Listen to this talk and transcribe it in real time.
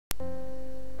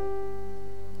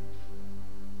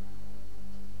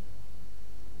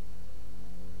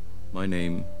My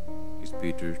name is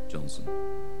Peter Johnson.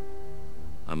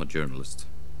 I'm a journalist.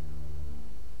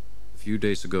 A few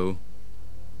days ago,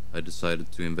 I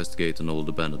decided to investigate an old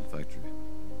abandoned factory.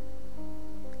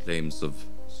 Claims of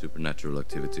supernatural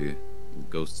activity and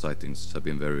ghost sightings have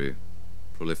been very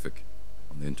prolific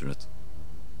on the internet.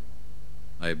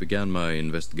 I began my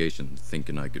investigation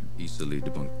thinking I could easily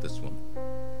debunk this one.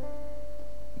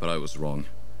 But I was wrong.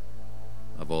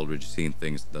 I've already seen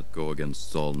things that go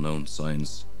against all known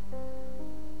science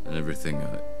and everything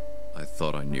I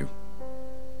thought I knew.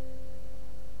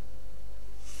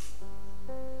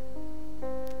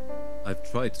 I've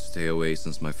tried to stay away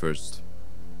since my first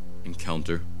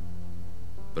encounter,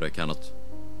 but I cannot.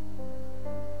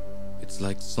 It's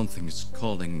like something is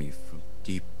calling me from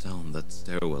deep down that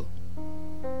stairwell,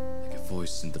 like a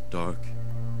voice in the dark.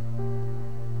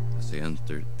 As I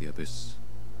enter the abyss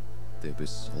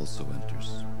also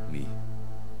enters me.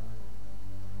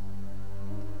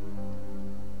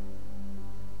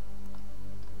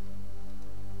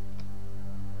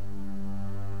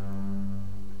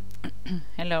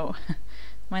 Hello,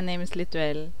 my name is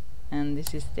Lituel and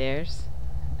this is Stairs.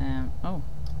 Oh,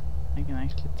 I can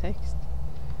actually text.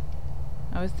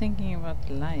 I was thinking about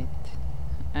light.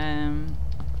 Let's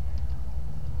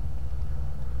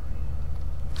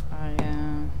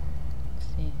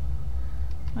see.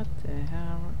 What the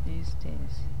hell is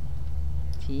this?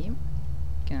 Team?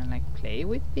 Can I like play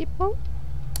with people?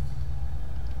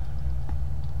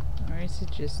 Or is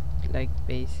it just like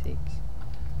basics?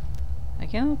 I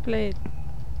cannot play it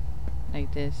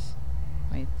like this.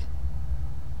 Wait.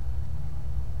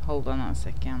 Hold on a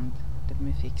second. Let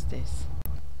me fix this.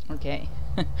 Okay.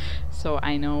 So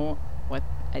I know what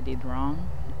I did wrong,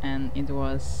 and it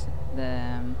was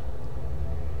the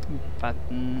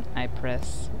button I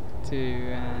press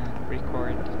to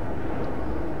record.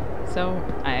 So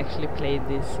I actually played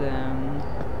this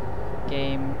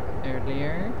game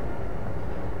earlier.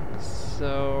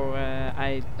 So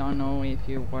I don't know if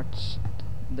you watched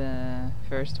the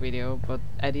first video, but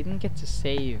I didn't get to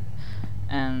save,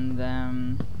 and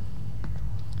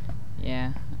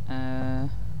yeah, and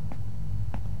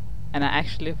I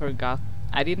actually forgot.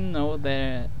 I didn't know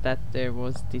that there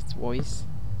was this voice,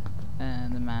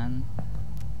 the man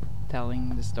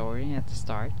telling the story at the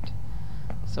start.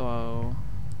 So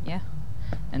yeah,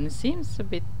 and it seems a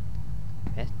bit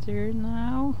better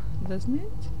now, doesn't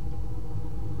it?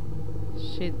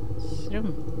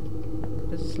 Shitrum.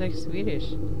 This is like Swedish.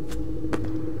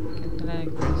 Kind of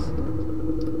like this.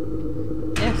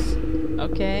 Yes.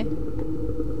 Okay.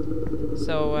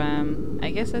 So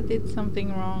I guess I did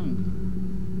something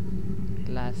wrong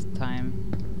last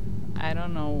time. I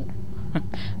don't know.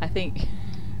 I think.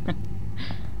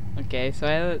 Okay. So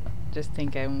I just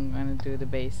think I'm gonna do the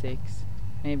basics.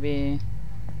 Maybe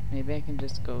I can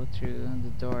just go through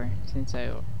the door since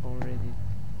I already.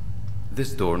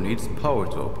 This door needs power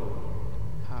to open.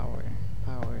 Power.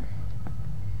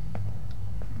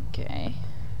 Okay.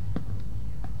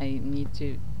 I need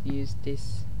to use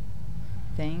this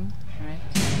thing, right?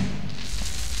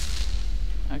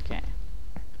 Okay.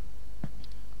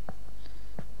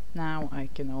 Now I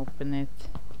can open it.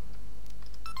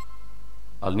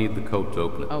 I'll need the code to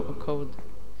open it. Oh, a code.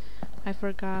 I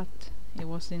forgot. It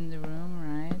was in the room,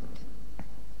 right?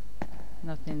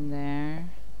 Nothing there.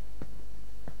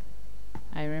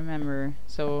 I remember,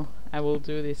 so I will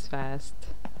do this fast.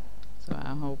 So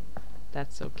I hope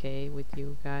that's okay with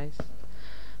you guys.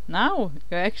 Now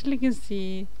you actually can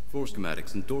see Floor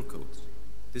schematics and door codes.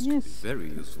 This could be very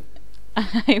useful.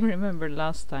 I remember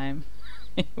last time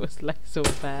it was like so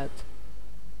bad.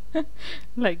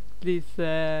 Like this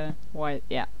white,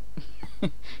 yeah.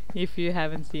 If you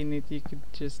haven't seen it, you could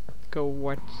just go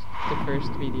watch the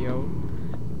first video.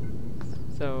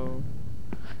 So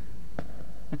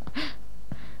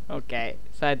okay,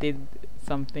 so I did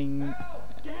something.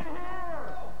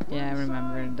 Yeah, I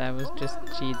remember that was just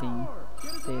cheating.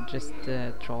 They just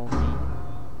trolled me.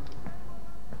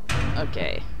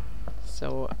 Okay,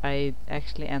 so I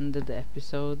actually ended the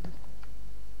episode.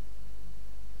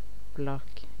 Block,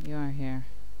 you are here.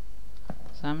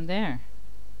 So I'm there.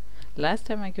 Last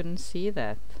time I couldn't see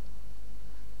that.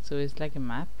 So it's like a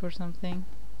map or something.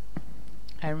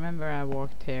 I remember I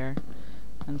walked here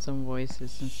and some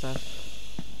voices and stuff.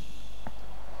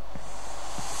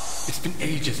 It's been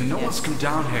ages and no one's come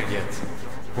down here yet.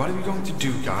 What are we going to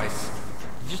do, guys?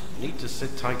 You just need to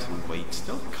sit tight and wait.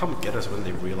 They'll come get us when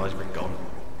they realize we're gone.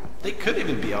 They could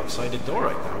even be outside the door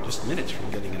right now, just minutes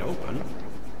from getting it open.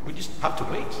 We just have to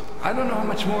wait. I don't know how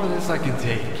much more of this I can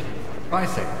take.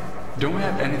 Isaac, don't we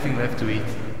have anything left to eat?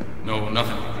 No,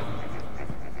 nothing.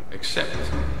 Except...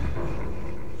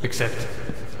 Except?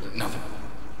 Nothing.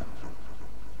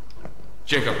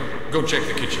 Jacob, go check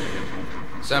the kitchen.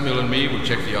 Samuel and me will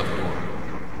check the other door.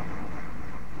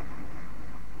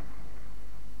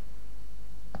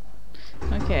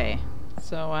 Okay,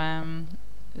 so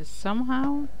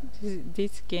somehow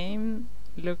this game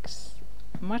looks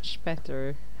much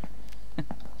better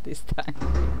this time.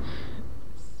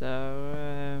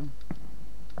 So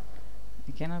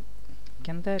can't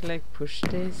I like push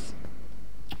this?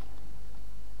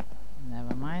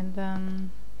 Never mind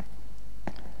then.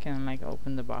 Can I like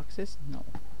open the boxes? No.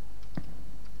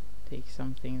 Take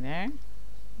something there?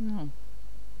 No.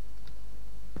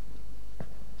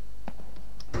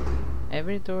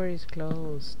 Every door is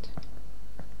closed.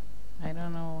 I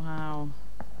don't know how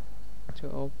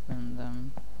to open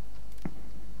them.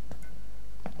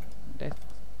 Let's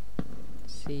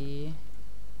see.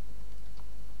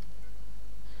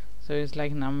 So it's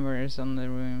like numbers on the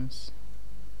rooms.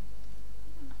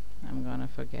 I'm gonna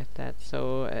forget that.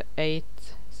 So 8,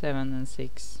 7 and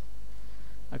 6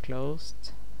 are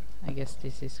closed. I guess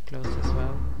this is closed as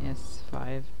well. Yes,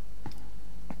 5.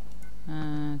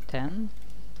 10.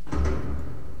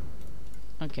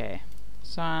 Okay,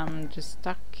 so I'm just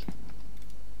stuck.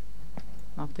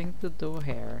 Nothing to do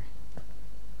here.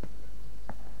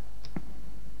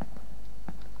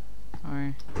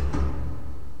 Or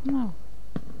no.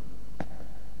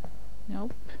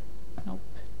 Nope. Nope.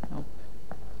 Nope.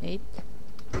 8.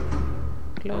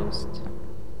 Closed.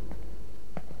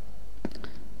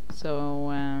 So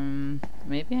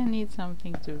maybe I need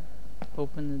something to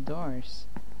open the doors.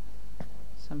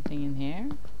 Something in here,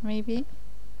 maybe?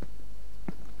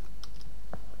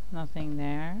 Nothing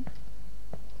there.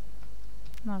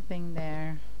 Nothing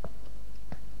there.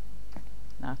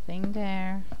 Nothing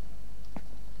there.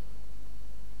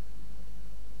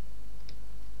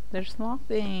 There's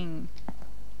nothing.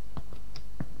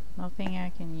 Nothing I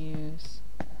can use.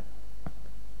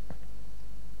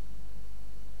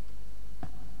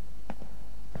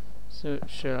 So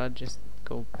should I just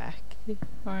go back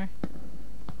or?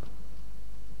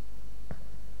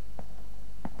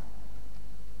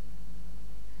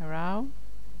 Hello?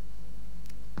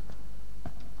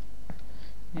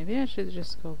 Maybe I should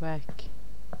just go back.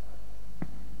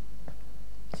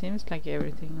 Seems like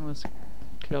everything was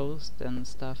closed and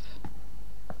stuff.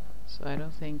 So I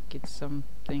don't think it's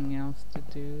something else to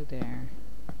do there.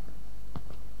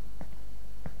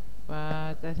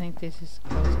 But I think this is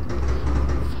closed.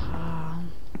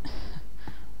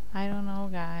 I don't know,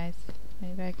 guys.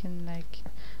 Maybe I can like...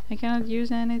 I cannot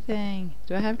use anything.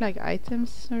 Do I have like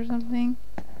items or something?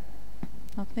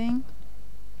 Nothing?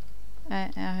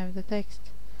 I have the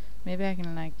text. Maybe I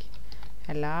can like...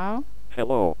 Hello?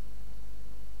 Hello.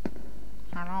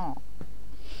 Hello.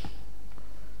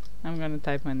 I'm gonna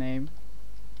type my name.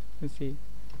 Let's see.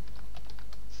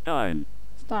 Stein.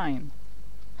 Stein.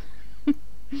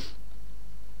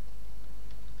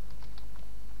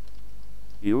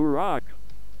 You rock.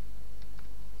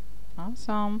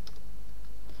 Awesome.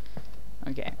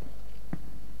 Okay.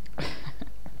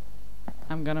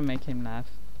 I'm gonna make him laugh.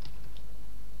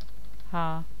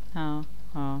 Ha ha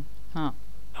ha ha.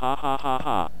 Ha ha ha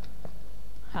ha.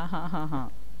 Ha ha ha ha.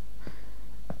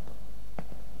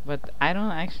 But I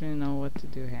don't actually know what to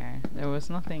do here. There was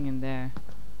nothing in there,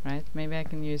 right? Maybe I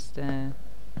can use the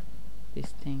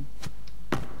this thing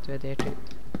to adhere to.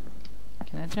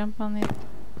 Can I jump on it?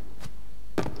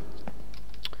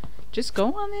 Just go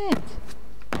on it!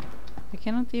 I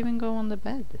cannot even go on the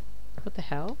bed. What the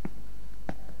hell?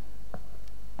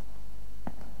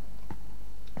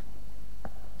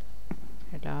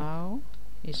 Hello?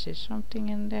 Is there something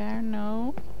in there?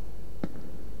 No?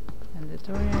 And the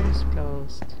door is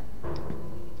closed.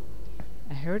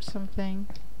 I heard something.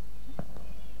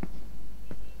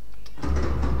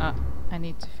 Ah, I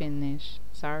need to finish.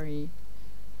 Sorry.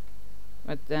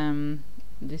 But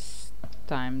this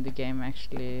time the game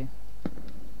actually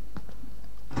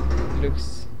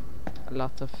looks a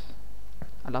lot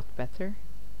better.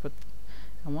 But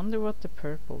I wonder what the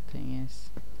purple thing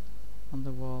is on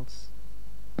the walls.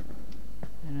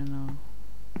 I don't know.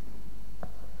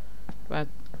 But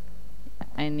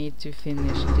I need to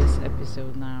finish this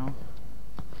episode now.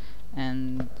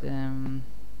 And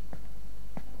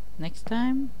next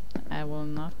time I will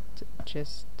not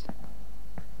just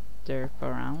derp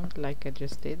around like I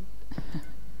just did.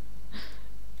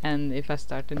 And if I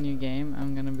start a new game,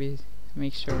 I'm gonna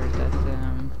make sure that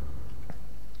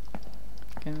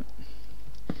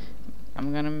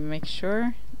I'm gonna make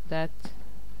sure that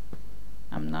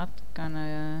I'm not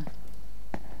gonna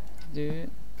do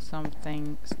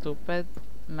something stupid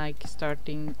like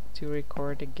starting to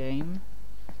record a game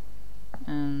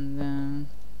and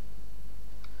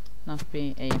not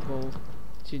being able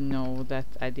to know that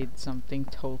I did something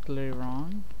totally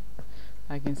wrong.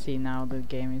 I can see now the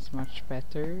game is much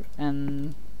better,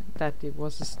 and that it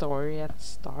was a story at the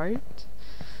start.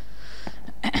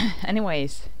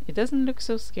 Anyways, it doesn't look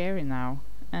so scary now,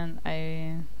 and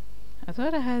I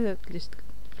thought I had at least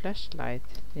flashlight,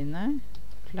 didn't I?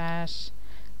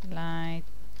 Flashlight,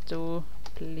 oh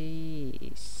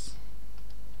please.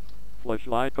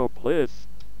 Flashlight, oh please.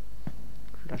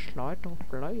 Flashlight, oh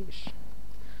please.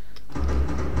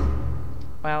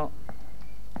 Well,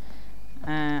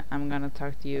 I'm gonna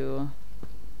talk to you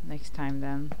next time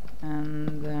then,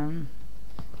 and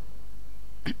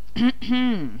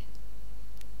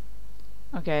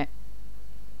okay,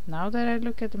 now that I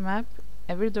look at the map,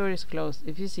 every door is closed.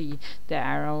 If you see the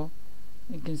arrow,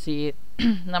 you can see it.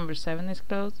 Number 7 is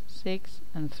closed, 6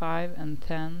 and 5 and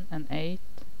 10 and 8,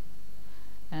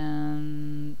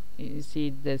 and you see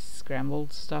the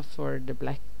scrambled stuff, or the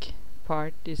black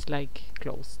part is like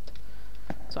closed.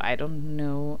 So I don't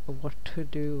know what to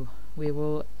do. We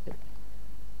will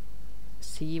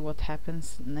see what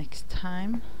happens next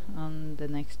time on the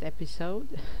next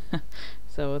episode.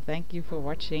 So thank you for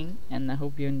watching, and I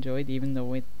hope you enjoyed, even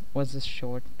though it was a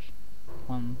short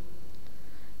one.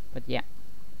 But yeah,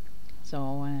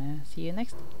 so see you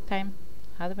next time.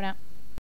 Ha det bra.